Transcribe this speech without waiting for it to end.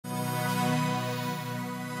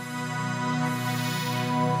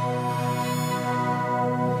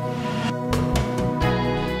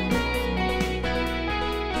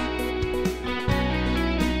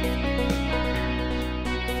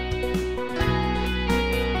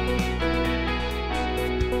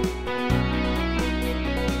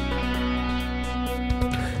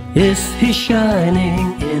Is He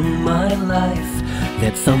shining in my life?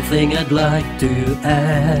 That's something I'd like to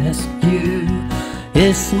ask you.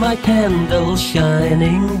 Is my candle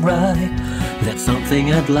shining bright? That's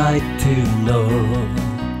something I'd like to know.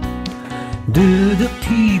 Do the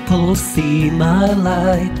people see my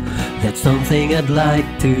light? That's something I'd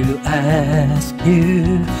like to ask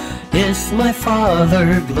you. Is my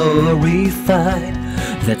Father glorified?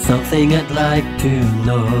 That's something I'd like to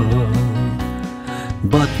know.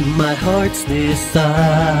 But my heart's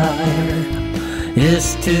desire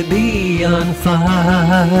is to be on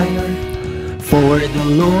fire for the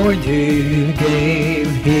Lord who gave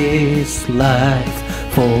His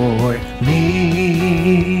life for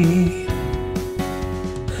me.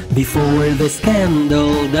 Before this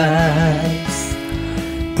candle dies,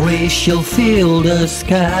 praise shall fill the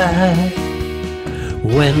sky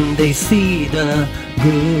when they see the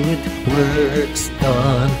good works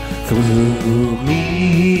done through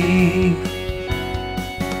me.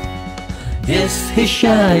 Is He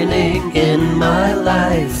shining in my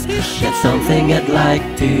life? That's something I'd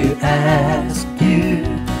like to ask you.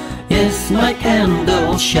 Is my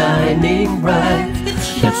candle shining bright?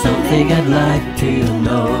 That's something I'd like to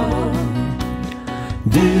know.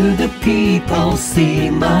 Do the people see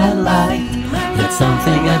my light? That's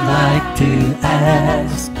something I'd like to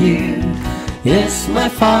ask you. Is my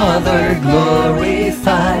Father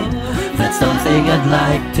glorified? That's something I'd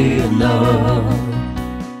like to know.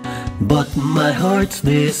 But my heart's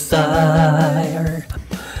desire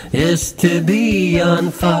is to be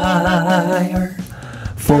on fire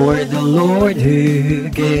for the Lord who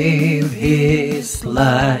gave His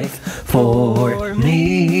life for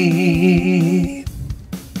me.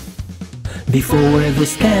 Before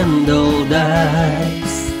this candle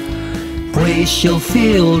dies, praise shall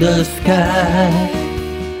fill the sky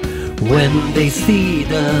when they see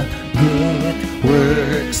the good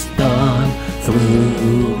works done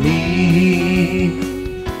through me.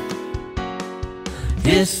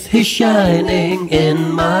 Is He shining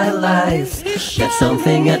in my life? That's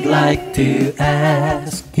something I'd like to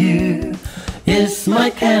ask you. Is my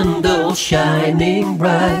candle shining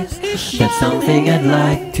bright? That's something I'd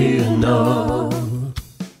like to know.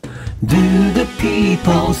 Do the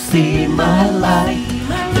people see my light?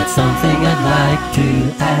 That's something I'd like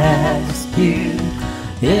to ask you.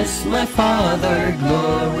 Is my Father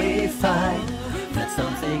glorified? That's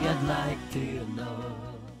something I'd like to know.